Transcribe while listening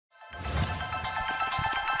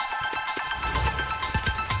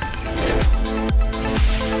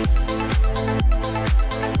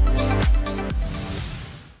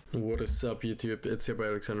What is up YouTube, it's your boy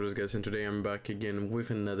Alexandros guys, and today I'm back again with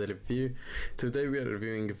another review. Today we are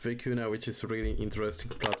reviewing Vicuna, which is a really interesting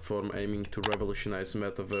platform aiming to revolutionize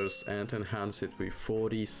Metaverse and enhance it with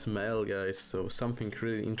 4D smell guys, so something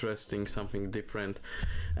really interesting, something different,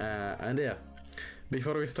 and yeah.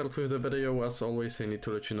 Before we start with the video, as always, I need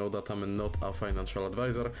to let you know that I'm not a financial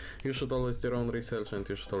advisor. You should always do your own research and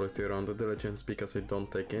you should always do your own due diligence, because I don't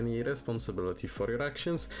take any responsibility for your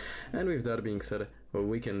actions. And with that being said,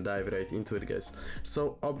 we can dive right into it guys.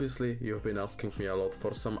 So obviously you've been asking me a lot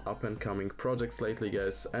for some up and coming projects lately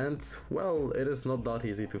guys, and well, it is not that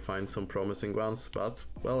easy to find some promising ones, but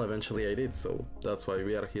well, eventually I did, so that's why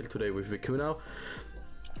we are here today with Vicuna.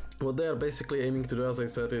 What they are basically aiming to do, as I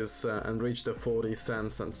said, is enrich the 4D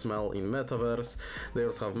sense and smell in Metaverse. They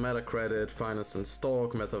also have Meta Credit, Finance and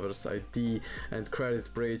Stock, Metaverse ID and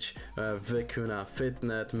Credit Bridge, Vicuna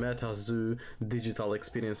Fitnet, MetaZoo, Digital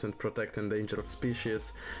Experience and Protect Endangered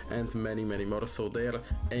Species, and many more. So they are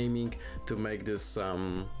aiming to make this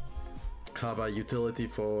have a utility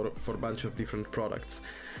for a bunch of different products.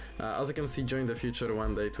 As you can see, join the future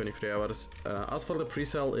 1 day 23 hours. As for the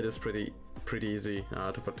pre-sale, it is pretty easy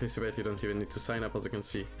to participate. You don't even need to sign up. As you can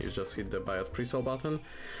see, you just hit the buy at pre-sale button,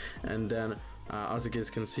 and then as you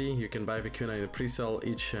guys can see, you can buy Vicuna in the pre-sale.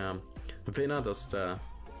 Each Vina, that's the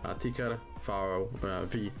ticker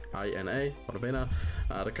VINA or Vina.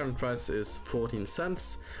 The current price is 14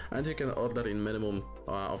 cents, and you can order in minimum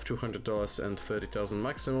of $200 and 30,000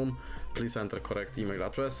 maximum. Please enter correct email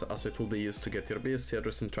address, as it will be used to get your BSC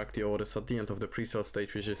address and track the orders at the end of the pre-sale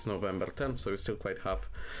stage, which is November 10th, so you still quite have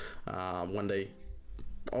 1 day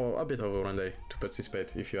or a bit over 1 day to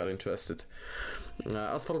participate if you are interested.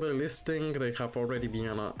 As for the listing, they have already been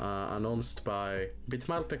announced by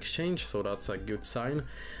Bitmart Exchange, so that's a good sign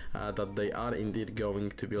that they are indeed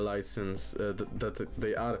going to be licensed, that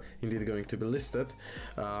they are indeed going to be listed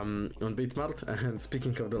on Bitmart. And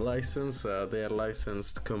speaking of the license, they are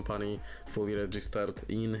licensed company, fully registered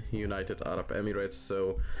in United Arab Emirates,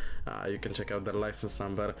 so you can check out their license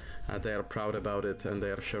number. They are proud about it and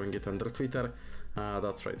they are showing it on their Twitter.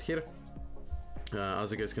 That's right here,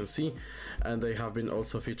 as you guys can see, and they have been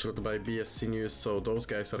also featured by BSC News, so those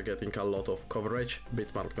guys are getting a lot of coverage.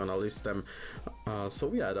 Bitmart gonna list them,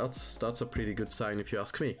 so yeah, that's a pretty good sign if you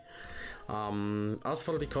ask me. As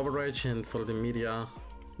for the coverage and for the media,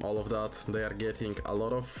 all of that, they are getting a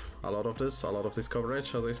lot of this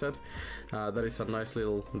coverage. As I said, there is a nice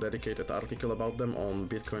little dedicated article about them on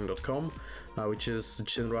bitcoin.com, which is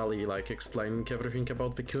generally like explaining everything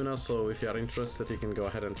about Vicuna, so if you are interested you can go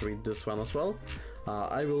ahead and read this one as well.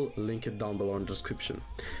 I will link it down below in the description.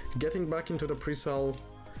 Getting back into the pre-sale,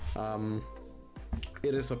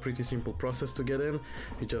 it is a pretty simple process to get in.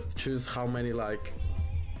 You just choose how many like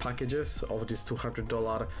packages of this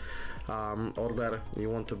 $200 order you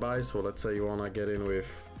want to buy. So let's say you want to get in with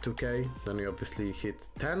 2k, then you obviously hit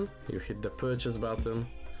 10, you hit the purchase button,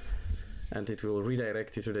 and it will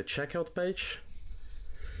redirect you to the checkout page.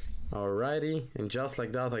 Alrighty, and just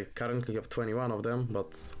like that, I currently have 21 of them,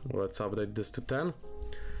 but let's update this to 10.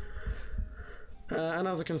 And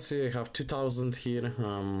as you can see, I have 2000 here.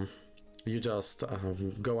 You just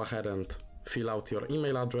go ahead and fill out your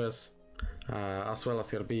email address, as well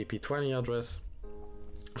as your BEP20 address,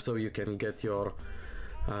 so you can get your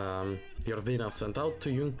Vina sent out to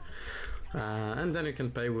you, and then you can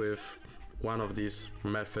pay with one of these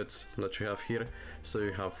methods that you have here. So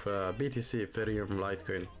you have BTC, Ethereum,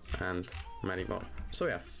 Litecoin, and many more. So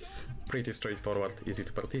yeah, pretty straightforward, easy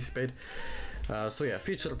to participate. So yeah,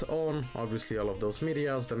 featured on obviously all of those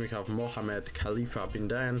medias. Then we have Mohammed Khalifa bin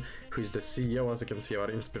Dayan, who is the CEO. As you can see, our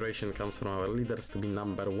inspiration comes from our leaders to be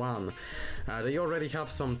 #1. They already have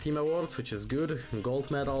some team awards, which is good.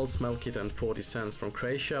 Gold medal, smell kit, and 40 cents from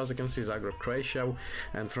Croatia, as you can see, Zagreb, Croatia,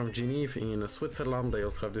 and from Geneva in Switzerland. They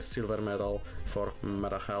also have this silver medal for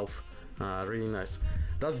Meta Health. Really nice.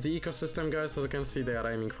 That's the ecosystem guys. As you can see, they are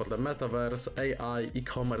aiming for the Metaverse, AI,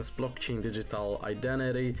 e-commerce, blockchain, digital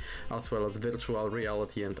identity, as well as virtual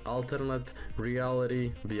reality and alternate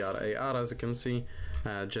reality, VR, AR, as you can see,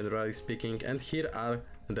 generally speaking. And here are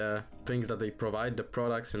the things that they provide, the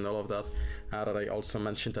products and all of that that I also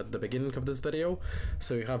mentioned at the beginning of this video.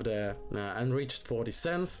 So you have the enriched 40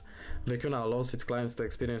 cents. Vicuna allows its clients to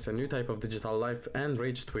experience a new type of digital life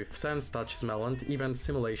enriched with sense, touch, smell, and event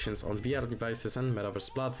simulations on VR devices and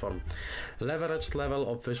Metaverse platform. Leveraged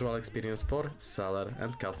level of visual experience for seller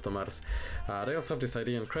and customers. They also have this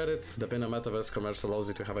ID and credit. The Vina Metaverse commerce allows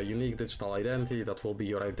you to have a unique digital identity that will be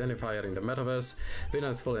your identifier in the Metaverse. Vicuna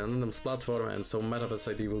is fully anonymous platform, and so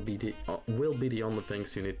Metaverse ID will be the only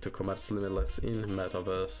things you need to commerce limitless in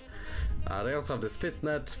Metaverse. They also have this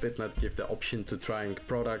Fitnet. Fitnet gives the option to trying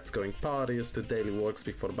products, going parties, to daily works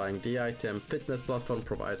before buying the item. Fitnet platform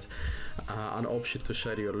provides an option to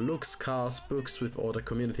share your looks, cars, books with other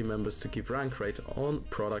community members to give rank rate on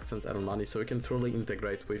products and earn money, so you can truly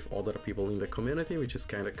integrate with other people in the community, which is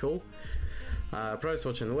kind of cool. Price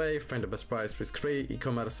watch and wave, find the best price risk-free.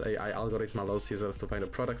 E-commerce AI algorithm allows users to find a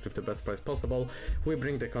product with the best price possible. We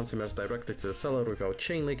bring the consumers directly to the seller without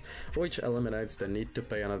chain link, which eliminates the need to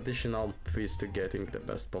pay an additional fees to getting the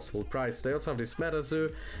best possible price. They also have this meta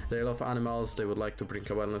zoo. They love animals. They would like to bring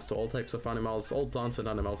awareness to all types of animals. All plants and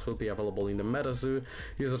animals will be available in the meta zoo.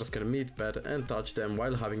 Users can meet, pet, and touch them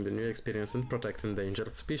while having the new experience and protect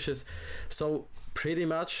endangered species. So pretty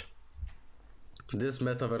much this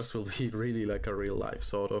metaverse will be really like a real life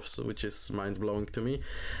sort of, so, which is mind-blowing to me,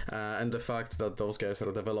 and the fact that those guys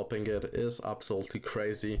are developing it is absolutely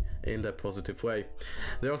crazy in the positive way.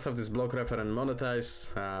 They also have this block refer and monetize,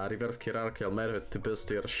 reverse hierarchical method to boost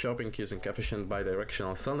your shopping using efficient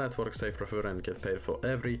bi-directional cell network, save refer and get paid for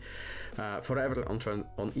forever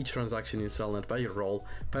on each transaction in Cellnet by your role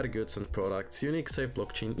per goods and products. Unique safe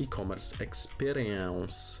blockchain e-commerce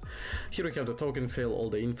experience. Here we have the token sale, all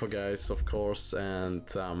the info guys, of course,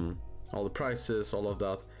 and all the prices, all of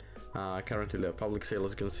that. Currently the public sale,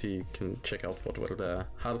 as you can see, you can check out what were the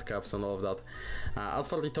hard caps and all of that. As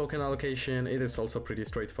for the token allocation, it is also pretty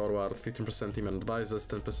straightforward. 15% team and advisors,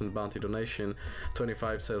 10% bounty donation,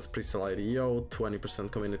 25 sales pre-sale IDO,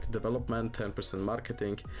 20% community development, 10%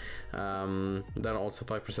 marketing, then also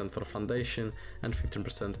 5% for foundation and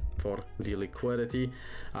 15% for the liquidity.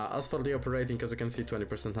 As for the operating, as you can see,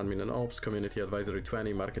 20% admin and ops, community advisory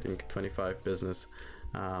 20, marketing 25, business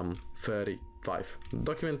 35.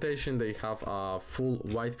 Documentation, they have a full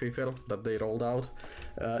white paper that they rolled out.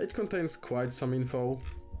 It contains quite some info,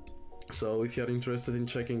 so if you're interested in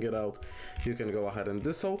checking it out, you can go ahead and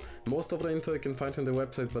do so. Most of the info you can find on the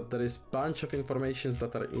website, but there is a bunch of informations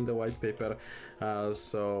that are in the white paper,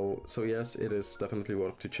 so yes, it is definitely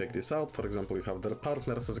worth to check this out. For example, you have their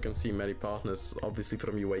partners, as you can see, many partners obviously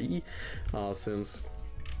from UAE, since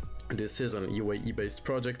this is an UAE based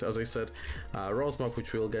project, as I said, roadmap,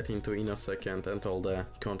 which we'll get into in a second, and all the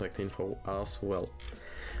contact info as well.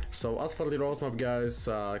 So as for the roadmap, guys,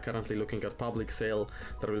 currently looking at public sale.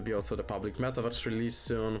 There will be also the public metaverse release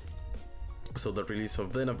soon. So the release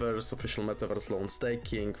of Vinaverse, official Metaverse loan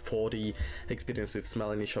staking, 40 experience with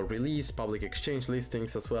small initial release, public exchange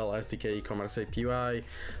listings as well, SDK e-commerce API,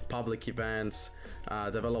 public events,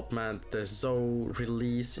 development, the Zoe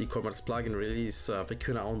release, e-commerce plugin release,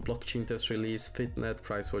 Vicuna on blockchain test release, Fitnet,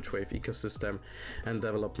 price watch wave ecosystem, and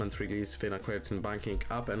development release, Fina credit and banking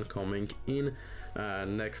up and coming in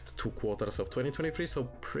next 2 quarters of 2023. So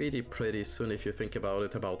pretty soon, if you think about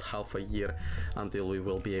it, about half a year until we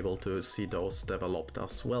will be able to see those developed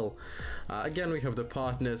as well. Again, we have the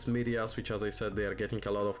partners, medias, which, as I said, they are getting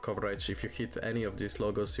a lot of coverage. If you hit any of these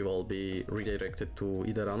logos, you will be redirected to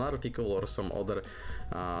either an article or some other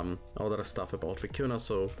stuff about Vicuna.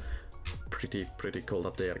 So pretty cool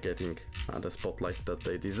that they are getting the spotlight that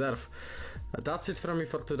they deserve. That's it from me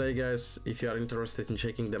for today, guys. If you are interested in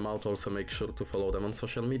checking them out, also make sure to follow them on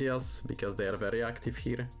social medias, because they are very active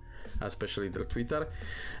here, especially their Twitter.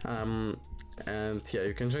 And yeah,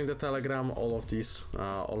 you can join the Telegram, all of these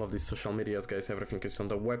social medias, guys. Everything is on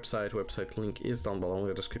the website. Website link is down below in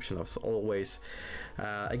the description as always.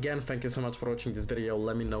 Again, thank you so much for watching this video.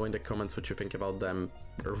 Let me know in the comments what you think about them.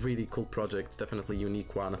 A really cool project, definitely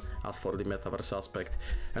unique one as for the metaverse aspect.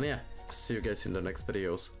 And yeah, see you guys in the next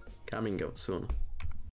videos coming out soon.